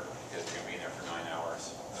diaper because you're going to be in there for 9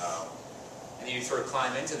 hours. And then you sort of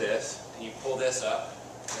climb into this, and you pull this up,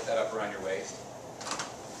 get that up around your waist.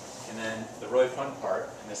 And then the really fun part,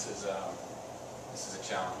 and this is a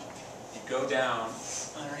challenge. You go down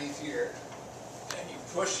underneath here, and you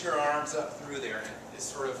push your arms up through there, and it's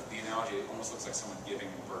sort of the analogy. It almost looks like someone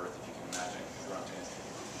giving birth, if you can imagine.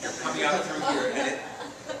 You're coming out through here, and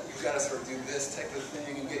you've got to sort of do this type of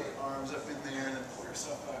thing, and get your arms up in there, and then pull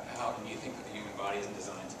yourself out. And you think that the human body isn't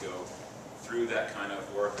designed to go through that kind of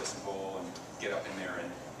orifice and hole and get up in there,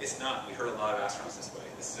 and it's not. We heard a lot of astronauts this way.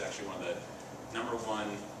 This is actually one of the #1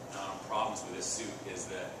 problems with this suit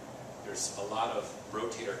is that there's a lot of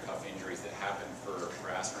rotator cuff injuries that happen for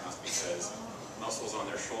astronauts because muscles on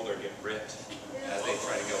their shoulder get ripped as they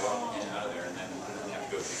try to go up and out of there, and then they have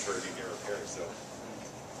to go through surgery and get repaired. So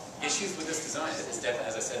issues with this design, it's definitely,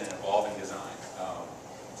 as I said, an evolving design.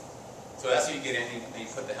 So that's how you get in, you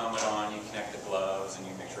put the helmet on, you connect the gloves, and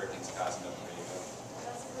you make sure everything's fastened up and ready to go.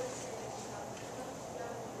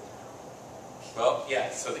 Well, yeah,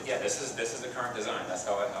 so this is the current design. That's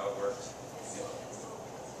how it works.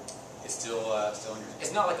 It's still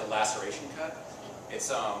it's not like a laceration cut.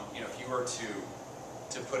 It's if you were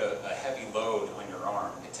to put a heavy load on your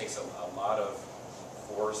arm, it takes a lot of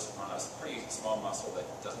force on a pretty small muscle that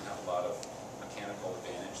doesn't have a lot of mechanical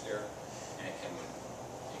advantage there, and it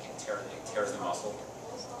tears the muscle.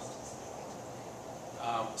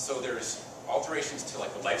 So there's alterations to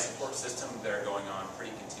like the life support system that are going on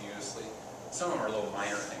pretty continuously. Some of them are little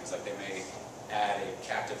minor things, like they may add a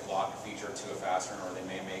captive lock feature to a fastener, or they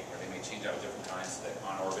may change out different kinds so that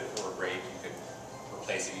on orbit or break you could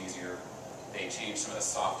replace it easier. They change some of the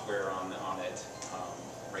software on it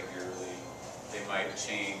regularly. They might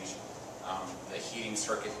change the heating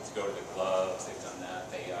circuit to go to the gloves. They've done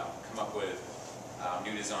that. They come up with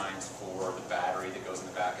new designs for the battery that goes in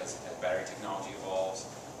the back as battery technology evolves.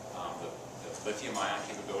 The lithium-ion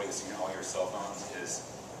capability that's in all your cell phones is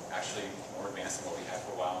actually more advanced than what we had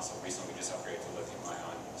for a while. So recently we just upgraded to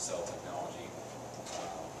lithium-ion cell technology.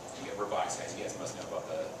 Robotics guys, you guys must know about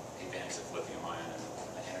the advantage of lithium-ion and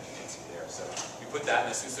the energy density there. So you put that in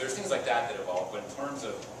the suit. So there's things like that evolve. But in terms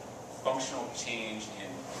of functional change in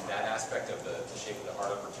that aspect of the shape of the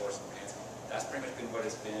hard upper torso and pants, that's pretty much been what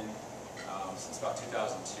it's been since about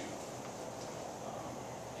 2002.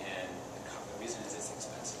 And the reason is it's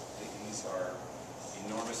expensive. These are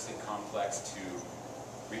enormously complex to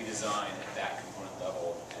redesign at that component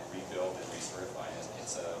level and rebuild and recertify.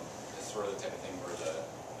 It's sort of the type of thing where the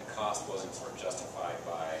cost wasn't sort of justified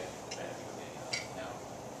by the benefit of getting out. Now,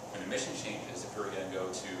 when the mission changes, if we're going to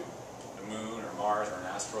go to the moon or Mars or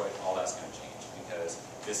an asteroid, all that's going to change because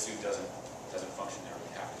this suit doesn't function there.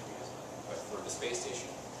 We have to redesign it. But for the space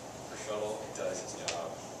station, for shuttle, it does its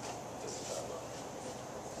job. It does its job well.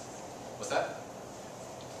 What's that?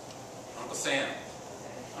 Uncle Sam.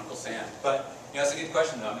 Uncle Sam. But that's a good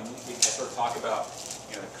question, though. I mean, we sort of talk about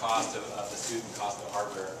the cost of the suit and cost of the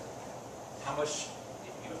hardware. How much,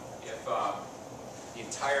 if the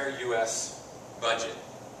entire U.S. budget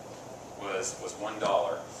was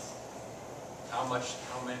 $1, how much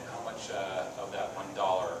of that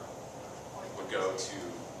 $1 would go to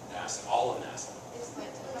NASA, all of NASA?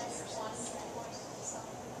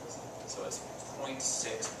 So it's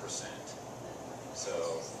 0.6%.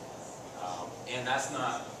 So, and that's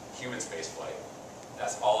not human spaceflight.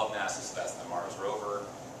 That's all of NASA. So that's the Mars rover.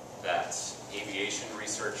 That's aviation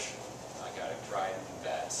research. I got it right.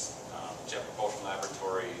 That's Jet Propulsion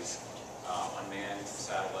Laboratories, unmanned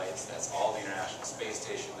satellites. That's all the International Space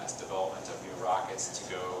Station. That's development of new rockets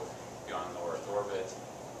to go beyond low Earth orbit.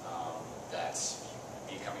 That's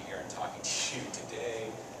me coming here and talking to you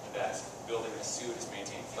today. That's building a suit. It's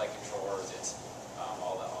maintaining flight controllers. It's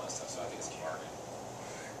all that stuff. So I think it's a bargain.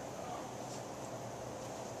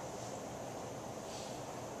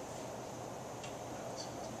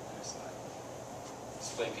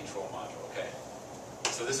 Display control module. Okay.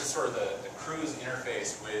 So this is sort of the crew's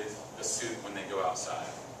interface with the suit when they go outside.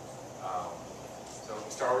 So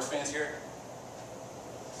Star Wars fans here?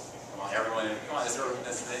 Come on, everyone! Come on, this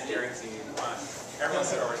is the endearing scene. Come on, everyone's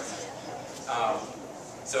Star Wars fans.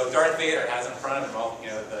 So Darth Vader has in front of him all,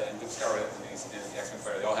 and Luke Skywalker and the X-Men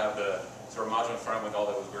fighter. They all have the sort of module in front of them with all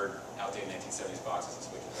those weird, outdated 1970s boxes and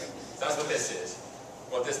switches. Right? So that's what this is.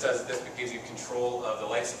 What this does is this gives you control of the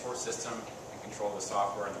life support system and control of the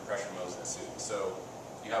software and the pressure modes in the suit. So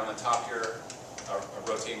you have on the top here a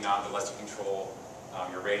rotating knob that lets you control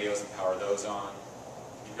your radios and power those on.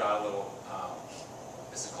 You've got a little,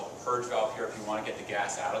 this is called a purge valve here. If you want to get the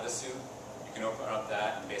gas out of the suit, you can open up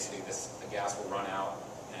that, and basically the gas will run out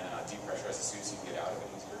and depressurize the suit so you can get out of it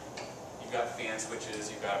easier. You've got fan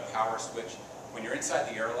switches. You've got a power switch. When you're inside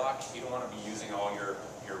the airlock, you don't want to be using all your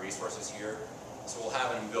resources here. So we'll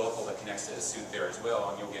have an umbilical that connects to the suit there as well,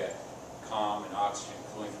 and you'll get comm and oxygen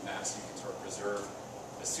cooling from that, so you can sort of preserve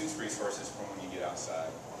the suit's resources from when you get outside.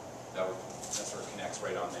 That sort of connects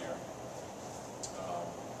right on there.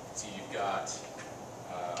 So you've got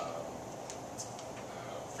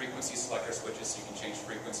frequency selector switches, so you can change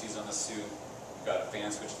frequencies on the suit. You've got a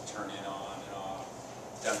fan switch to turn in, on, and off.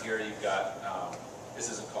 Down here you've got, this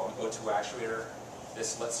is called an O2 actuator.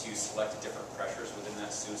 This lets you select different pressures within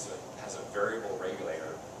that suit, so it has a variable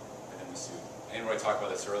regulator within the suit. I didn't really talk about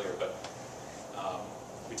this earlier, but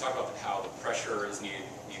we talked about how the pressure is needed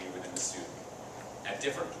within the suit. At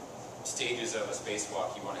different stages of a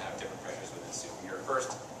spacewalk, you want to have different pressures within the suit. When you're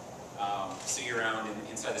first sitting around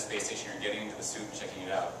inside the space station, you're getting into the suit and checking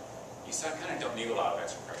it out, you kind of don't need a lot of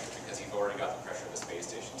extra pressure because you've already got the pressure of the space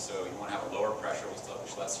station. So you want to have a lower pressure,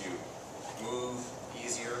 which lets you move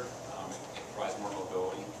easier. It provides more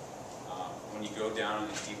mobility. When you go down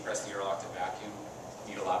and depress the airlock to vacuum,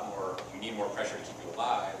 you need more pressure to keep you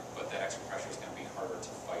alive, but that extra pressure is going to be harder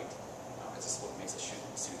to fight. It's what makes the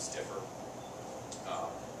suit stiffer.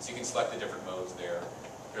 So you can select the different modes there.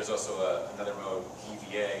 There's also another mode,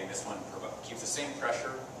 EVA, and this one keeps the same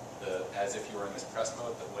pressure as if you were in this press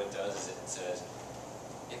mode, but what it does is it says,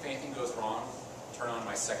 if anything goes wrong, turn on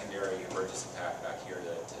my secondary emergency pack back here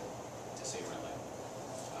to save my life.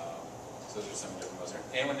 So those are some different modes there.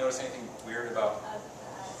 Anyone notice anything weird about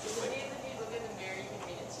this?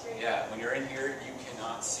 Yeah, when you're in here, you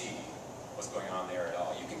cannot see what's going on there at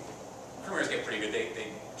all. Crew members get pretty good.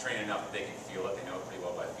 They train enough that they can feel it. They know it pretty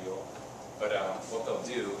well by feel. But what they'll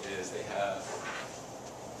do is they have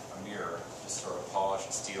a mirror, just sort of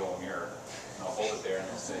polished steel mirror, and they'll hold it there and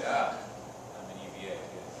they'll say, I'm an EVA.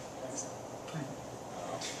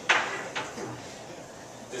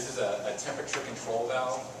 This is a temperature control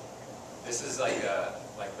valve. This is like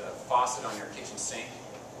the faucet on your kitchen sink,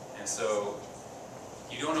 and so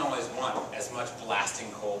you don't always want as much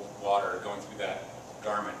blasting cold water going through that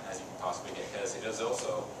garment as you can possibly get, because it is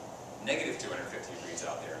also negative 250 degrees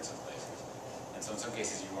out there in some places. And so in some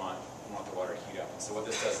cases you want the water to heat up. And so what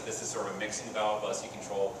this does, this is sort of a mixing valve, lets you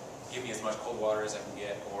control, give me as much cold water as I can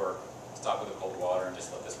get, or stop with the cold water and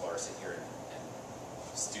just let this water sit here and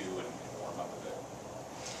stew and warm up a bit.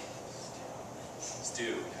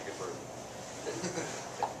 Stew, good word.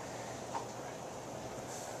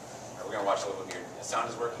 We're going to watch a little bit here. The sound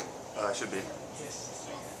is working? Should be. Yes.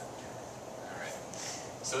 All right.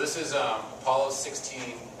 So this is Apollo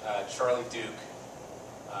 16, Charlie Duke,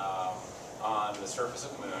 on the surface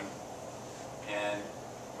of the moon. And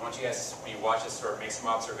I want you guys, when you watch this, sort of make some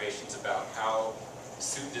observations about how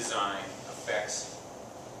suit design affects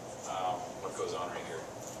what goes on right here.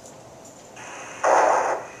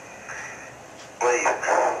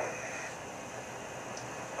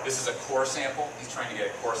 This is a core sample. He's trying to get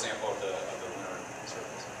a core sample of the lunar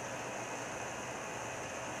surface.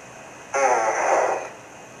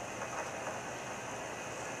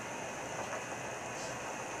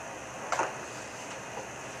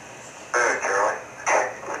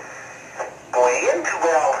 Boy,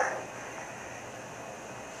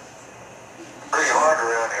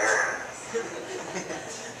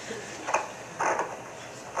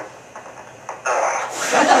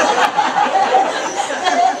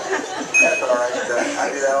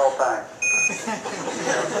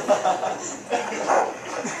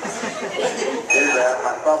 Usually I have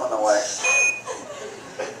my thumb in the way.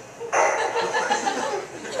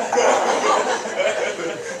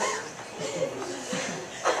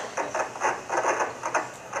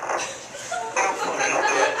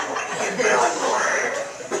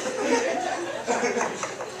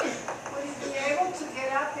 Would he be able to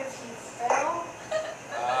get up if he fell?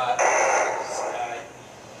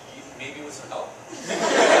 Maybe with some help.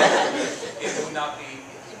 It would not be,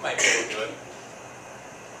 you might be able to do it.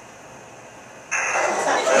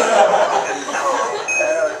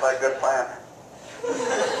 That looks like a good plan.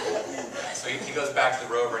 So he goes back to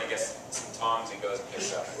the rover and he gets some tongs and goes and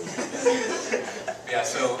picks up. Yeah,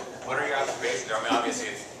 so what are your observations there? I mean, obviously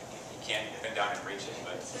you can't bend down and reach it,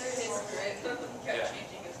 but His grip, kept Yeah.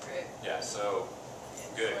 changing his grip. yeah, so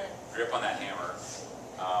good. Grip on that hammer.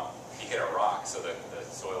 He hit a rock, so the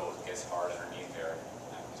soil gets hard underneath there.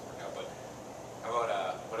 That was work out. But how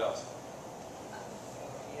about, what else?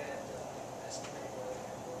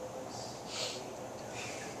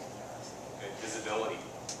 Good visibility.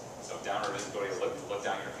 So downward visibility, look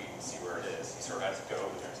down your feet and see where it is. You sort of have to go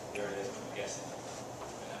there it is, I'm guessing.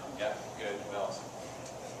 Yeah, good. What else?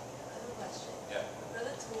 I have a question. Yeah. For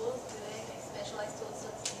the tools, do they like specialized tools so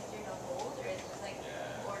it's easier to hold, or is it just like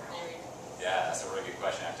Yeah. ordinary? Yeah, that's a really good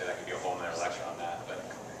question. Actually, that could be a whole nother lecture on that. But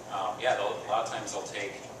yeah, a lot of times they'll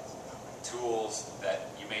take tools that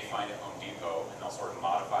you may find at Home Depot and they'll sort of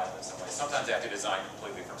modify them in some way. Sometimes they have to design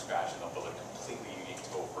completely from scratch and they'll build a completely unique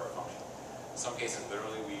tool for a function. In some cases,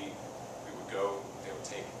 literally, we would go, they would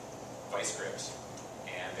take vice grips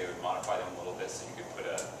and they would modify them a little bit so you could put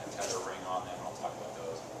a tether ring on them. I'll talk about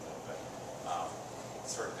those in a little bit. But it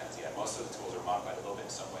sort of depends. Yeah, most of the tools are modified a little bit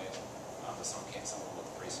in some way, but some can't. Some will look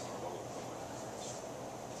pretty similar.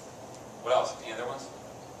 What else? Any other ones?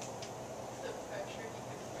 The pressure, he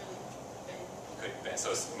could really bend. Could bend.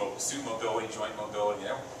 So it's suit mobility, joint mobility.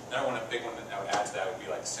 Another one, a big one that I would add to that would be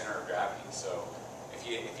like center of gravity. So if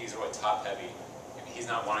he's really top heavy, he's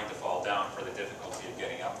not wanting to fall down for the difficulty of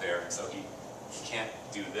getting up there, and so he can't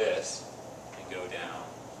do this and go down.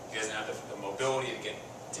 He doesn't have the mobility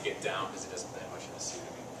to get down because it doesn't bend much in the suit.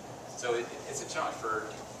 I mean, so it's a challenge for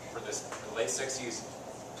the late 60s.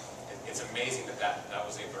 It's amazing that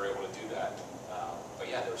was they were able to do that. But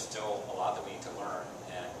yeah, there's still a lot that we need to learn,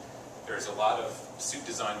 and there's a lot of suit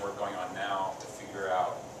design work going on now to figure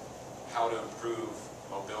out how to improve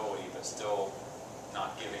mobility, but still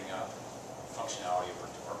not giving up functionality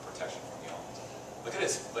or protection from the elements. Look at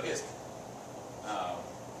his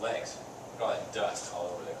legs. Look at all that dust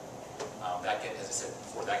all over there. As I said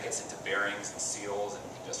before, that gets into bearings and seals, and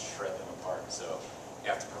you can just shred them apart. So you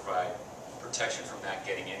have to provide protection from that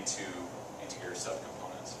getting into your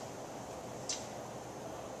subcomponents.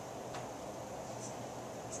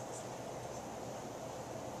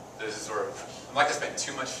 This is sort of, I'm not going to spend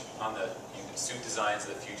too much on the suit designs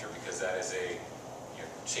of the future because that is a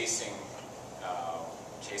chasing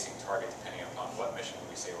target depending upon what mission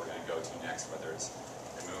we say we're going to go to next, whether it's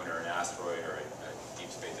the moon or an asteroid or a deep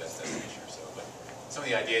space destination or so. But some of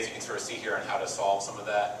the ideas you can sort of see here on how to solve some of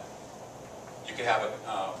that. You could have a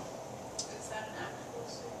Is that an actual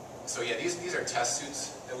suit? so yeah, these are test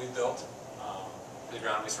suits that we built for the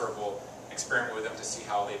ground. We sort of will experiment with them to see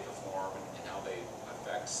how they perform and how they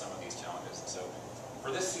affect some of these challenges. And so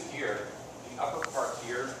for this suit here, the upper part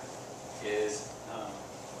here is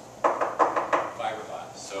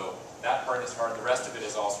fiberglass. So that part is hard. The rest of it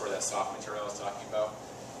is all sort of that soft material I was talking about.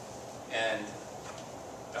 And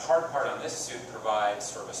the hard part on this suit provides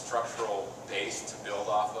sort of a structural base to build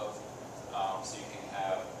off of. So you can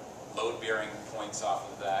have load-bearing points off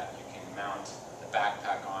of that. You can mount the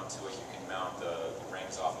backpack onto it. You can mount the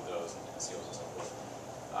rings off of those and seals and so forth.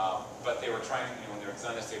 But they were trying, when they were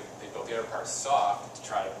designing this, they built the other part soft to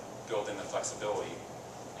try to build in the flexibility.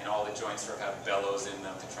 And all the joints sort of have bellows in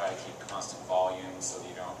them to try to keep constant volume so that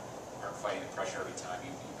you aren't fighting the pressure every time you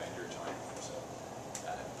bend your joint. So,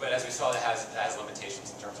 but as we saw, it has limitations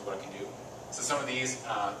in terms of what it can do. So some of these,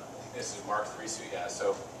 this is Mark III suit, yeah.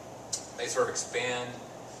 So they sort of expand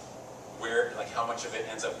how much of it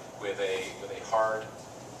ends up with a hard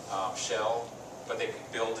shell, but they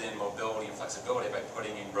could build in mobility and flexibility by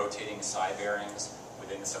putting in rotating side bearings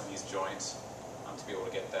within some of these joints to be able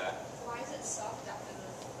to get that. Why is it soft after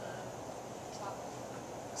the top?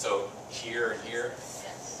 So here and here,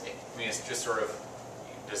 Yes. I mean, it's just sort of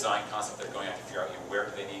design concept they're going out to figure out where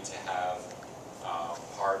do they need to have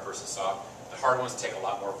hard versus soft. The hard ones take a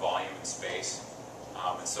lot more volume and space,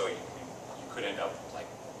 and so you could end up like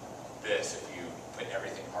this if you put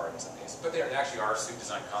everything hard in some cases. But there actually are suit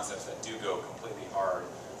design concepts that do go completely hard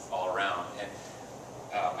all around. And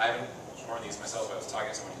I haven't more of these myself. I was talking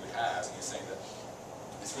to someone who has, and he was saying that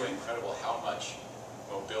it's really incredible how much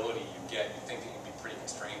mobility you get. You think that you'd be pretty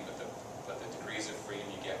constrained, but the degrees of freedom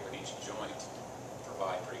you get with each joint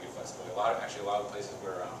provide pretty good flexibility. Actually, a lot of places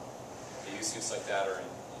where they use suits like that are in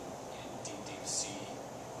deep sea,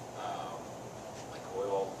 like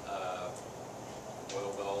oil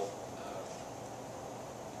well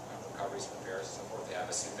recoveries and repairs and so forth. They have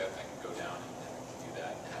a suit that can go down and can do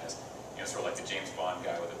that. And has, sort of like the James Bond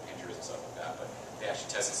guy with the pinchers and stuff like that. But they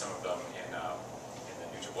actually tested some of them in the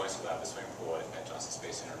neutral buoyancy lab, the swimming pool at Johnson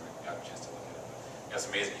Space Center. We got a chance to look at it. But it's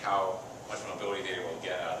amazing how much mobility they will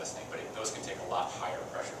get out of this thing. But those can take a lot higher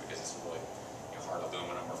pressure because it's really hard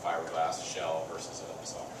aluminum or fiberglass shell versus a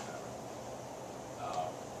softer fabric.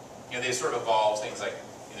 They sort of evolve things like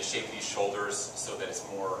the shape of these shoulders so that it's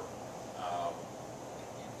more,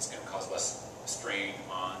 it's going to cause less strain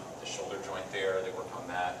on the shoulder joint there. They work on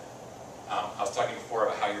that. I was talking before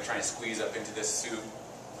about how you're trying to squeeze up into this suit.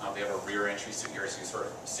 They have a rear entry suit here, so you sort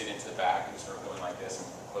of sit into the back and sort of going like this and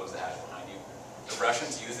close the hatch behind you. The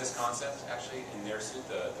Russians use this concept actually in their suit,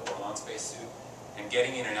 the Orlan space suit, and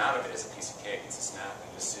getting in and out of it is a piece of cake. It's a snap.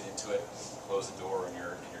 You just sit into it, close the door, and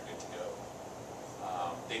you're good to go.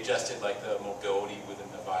 They adjusted like the mobility within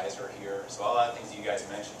the visor here. So a lot of things you guys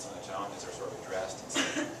mentioned, some of the challenges are sort of addressed.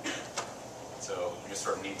 So you just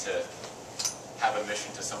sort of need to have a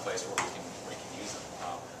mission to someplace where we can use them.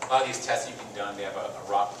 A lot of these tests you can done. They have a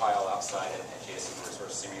rock pile outside at JSC where we sort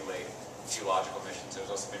of simulate geological missions. There's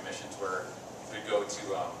also been missions where we go to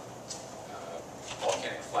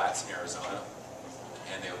volcanic flats in Arizona,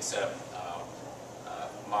 and they would set up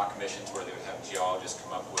mock missions where they would have geologists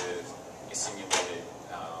come up with a simulated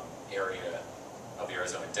area of the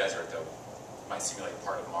Arizona desert that might simulate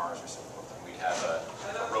part of Mars or so forth. And we'd have a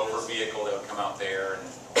rover vehicle that would come out there and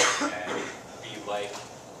be like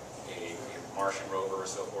a Martian rover or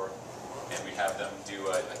so forth. And we'd have them do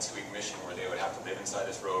a 2-week mission where they would have to live inside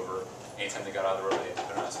this rover. Anytime they got out of the rover, they'd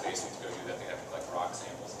put on a spacesuit to go do that. They'd have to collect rock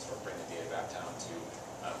samples and sort of bring the data back down to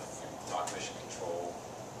rock mission control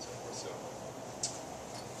and so forth. So,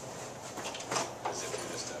 I'll zip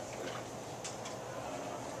through this stuff quick.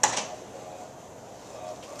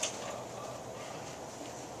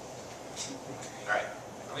 All right,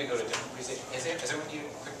 I'm going to go to a different presentation. Is everyone need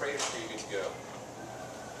a quick break or are you good to go?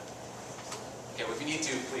 Okay, well, if you need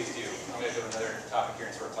to, please do. I'm going to go to another topic here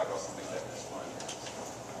and sort of talk about something that is fun.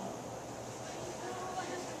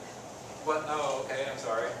 What? Oh, okay, I'm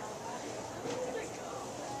sorry.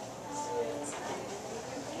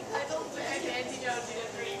 I don't think I can do the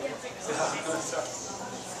 3 I'm sorry.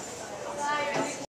 Bye.